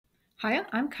Hi,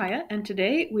 I'm Kaia, and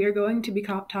today we are going to be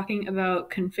talking about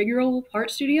configurable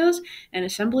part studios and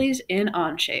assemblies in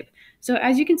Onshape. So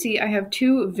as you can see, I have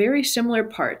two very similar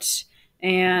parts.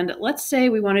 And let's say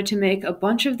we wanted to make a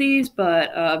bunch of these,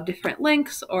 but of different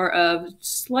lengths or of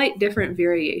slight different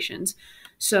variations.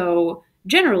 So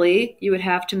generally, you would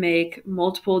have to make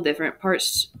multiple different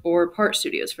parts or part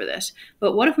studios for this.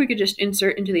 But what if we could just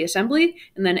insert into the assembly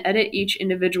and then edit each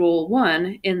individual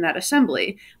one in that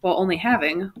assembly while only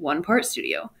having one part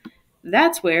studio?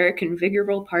 That's where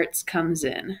configurable parts comes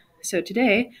in. So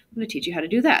today, I'm going to teach you how to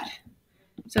do that.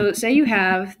 So say you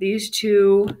have these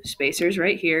two spacers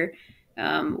right here.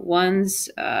 One's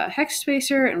a hex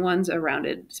spacer and one's a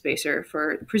rounded spacer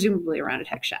for presumably a rounded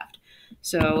hex shaft.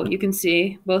 So you can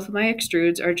see both of my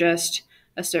extrudes are just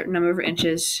a certain number of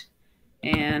inches,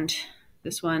 and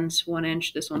this one's 1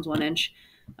 inch, this one's 1 inch.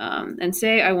 And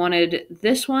say I wanted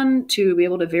this one to be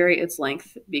able to vary its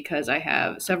length because I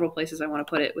have several places I want to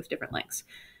put it with different lengths.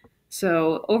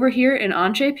 So over here in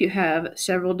Onshape, you have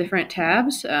several different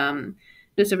tabs.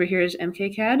 This over here is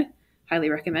MKCAD, highly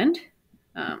recommend.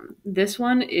 This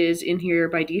one is in here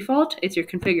by default. It's your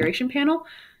configuration panel.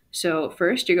 So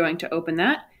first you're going to open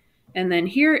that, and then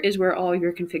here is where all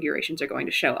your configurations are going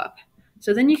to show up.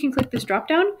 So then you can click this drop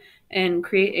down and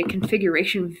create a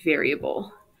configuration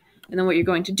variable. And then what you're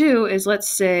going to do is, let's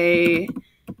say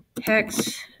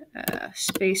hex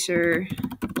spacer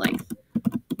length.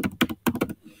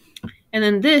 And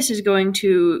then this is going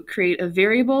to create a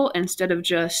variable instead of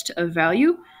just a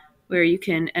value where you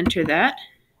can enter that.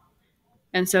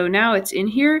 And so now it's in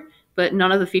here, but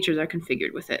none of the features are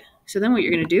configured with it. So then what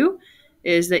you're going to do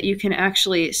is that you can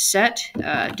actually set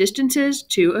distances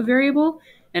to a variable,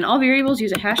 and all variables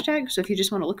use a hashtag. So if you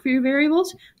just want to look for your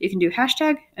variables, you can do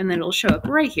hashtag, and then it'll show up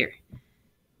right here.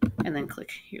 And then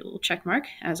click your little check mark,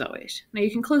 as always. Now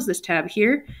you can close this tab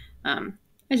here.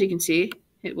 As you can see,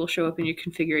 it will show up in your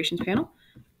configurations panel.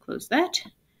 Close that.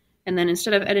 And then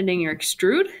instead of editing your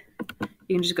extrude,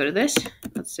 you can just go to this.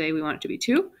 Let's say we want it to be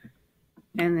 2.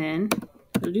 And then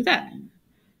it'll do that.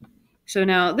 So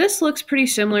now this looks pretty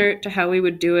similar to how we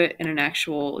would do it in an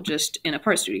actual, just in a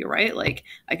part studio, right? Like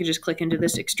I could just click into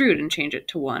this extrude and change it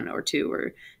to 1 or 2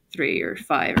 or 3 or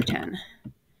 5 or 10.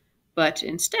 But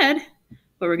instead,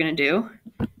 what we're going to do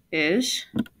is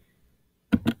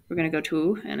we're going to go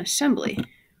to an assembly.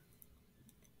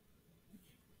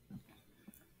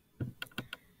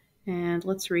 And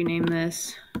let's rename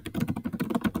this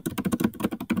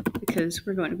because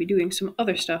we're going to be doing some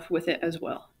other stuff with it as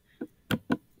well.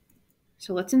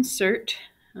 So let's insert.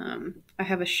 I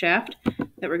have a shaft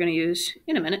that we're going to use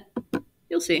in a minute.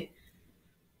 You'll see.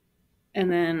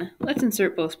 And then let's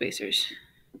insert both spacers.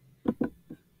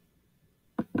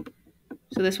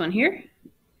 So this one here,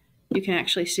 you can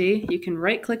actually see, you can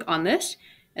right click on this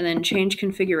and then change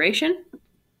configuration.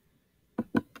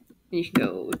 And you can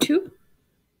go 2.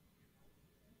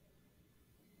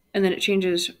 And then it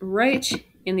changes right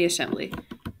in the assembly.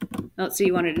 Now let's say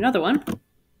you wanted another one.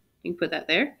 You can put that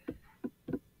there.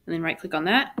 And then right click on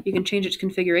that. You can change its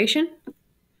configuration.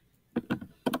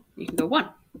 You can go 1.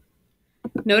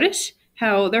 Notice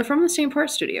how they're from the same part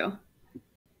studio,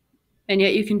 and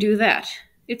yet you can do that.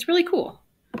 It's really cool.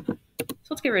 So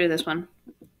let's get rid of this one.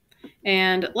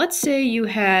 And let's say you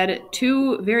had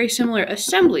 2 very similar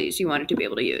assemblies you wanted to be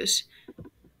able to use.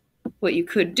 What you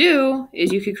could do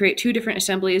is you could create 2 different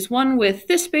assemblies, one with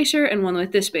this spacer and one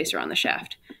with this spacer on the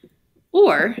shaft.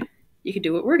 Or you could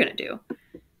do what we're going to do,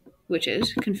 which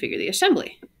is configure the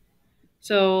assembly.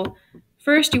 So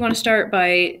first you want to start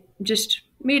by just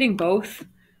mating both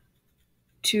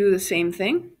to the same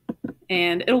thing.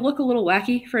 And it'll look a little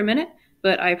wacky for a minute,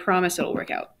 but I promise it'll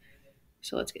work out.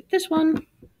 So let's get this one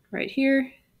right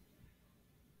here.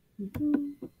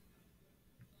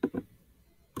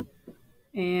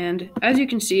 And as you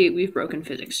can see, we've broken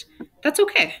physics. That's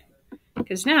okay,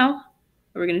 because now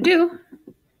what we're going to do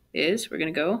is we're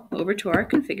going to go over to our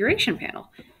configuration panel.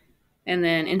 And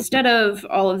then instead of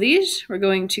all of these, we're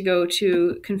going to go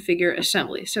to configure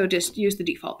assembly. So just use the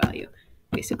default value,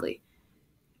 basically.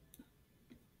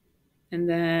 And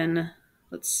then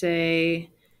let's say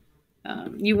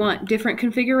you want different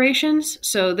configurations.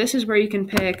 So this is where you can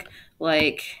pick,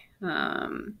 like,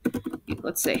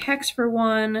 let's say hex for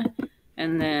one,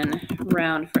 and then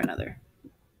round for another.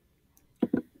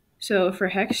 So for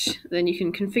hex, then you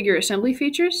can configure assembly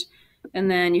features, and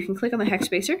then you can click on the hex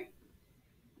spacer,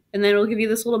 and then it'll give you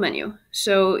this little menu.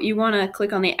 So you want to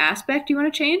click on the aspect you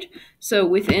want to change. So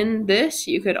within this,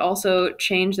 you could also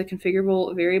change the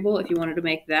configurable variable if you wanted to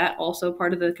make that also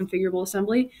part of the configurable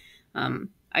assembly.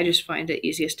 I just find it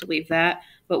easiest to leave that.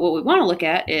 But what we want to look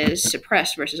at is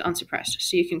suppressed versus unsuppressed.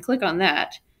 So you can click on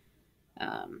that,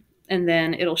 and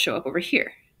then it'll show up over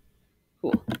here.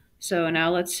 Cool. So now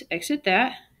let's exit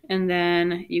that, and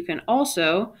then you can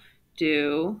also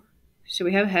do, so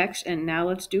we have hex, and now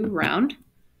let's do round,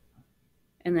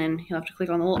 and then you'll have to click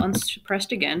on the little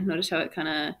unsuppressed again. Notice how it kind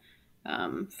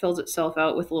of fills itself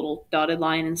out with a little dotted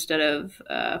line instead of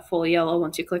full yellow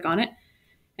once you click on it.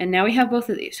 And now we have both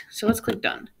of these. So let's click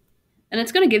done. And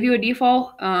it's going to give you a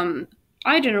default.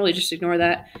 I generally just ignore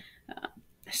that.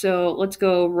 So let's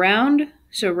go round.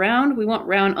 So round, we want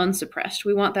round unsuppressed.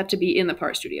 We want that to be in the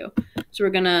Part Studio. So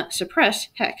we're going to suppress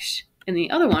hex. And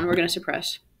the other one, we're going to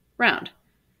suppress round.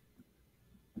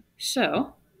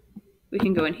 So we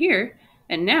can go in here,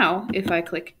 and now if I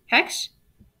click hex,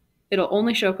 it'll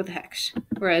only show up with the hex.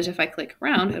 Whereas if I click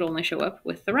round, it'll only show up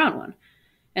with the round one.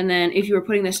 And then if you were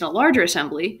putting this in a larger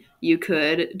assembly, you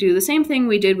could do the same thing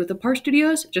we did with the Part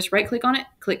Studios. Just right click on it,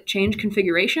 click change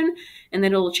configuration, and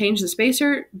then it'll change the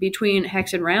spacer between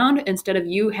hex and round instead of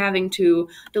you having to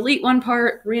delete one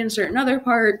part, reinsert another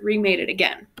part, remake it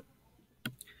again.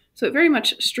 So it very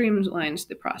much streamlines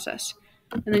the process.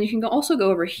 And then you can also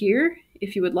go over here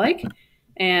if you would like.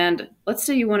 And let's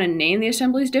say you want to name the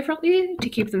assemblies differently to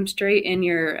keep them straight in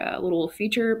your little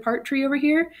feature part tree over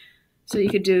here. So you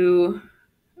could do,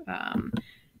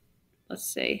 let's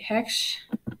say hex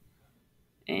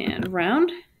and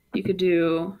round. You could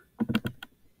do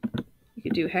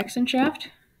hex and shaft.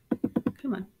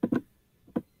 Come on.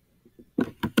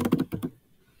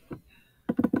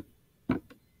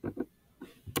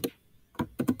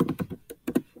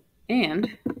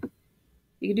 And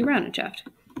you could do round and shaft.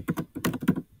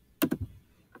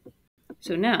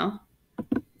 So now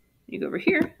you go over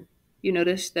here, you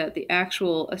notice that the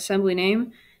actual assembly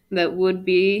name that would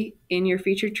be in your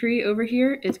feature tree over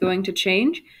here is going to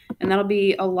change, and that'll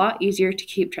be a lot easier to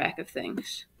keep track of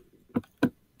things.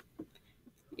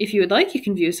 If you would like, you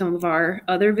can view some of our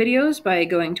other videos by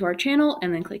going to our channel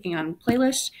and then clicking on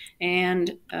playlists,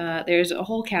 and there's a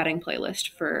whole Kading playlist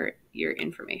for your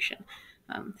information.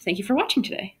 Thank you for watching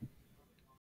today.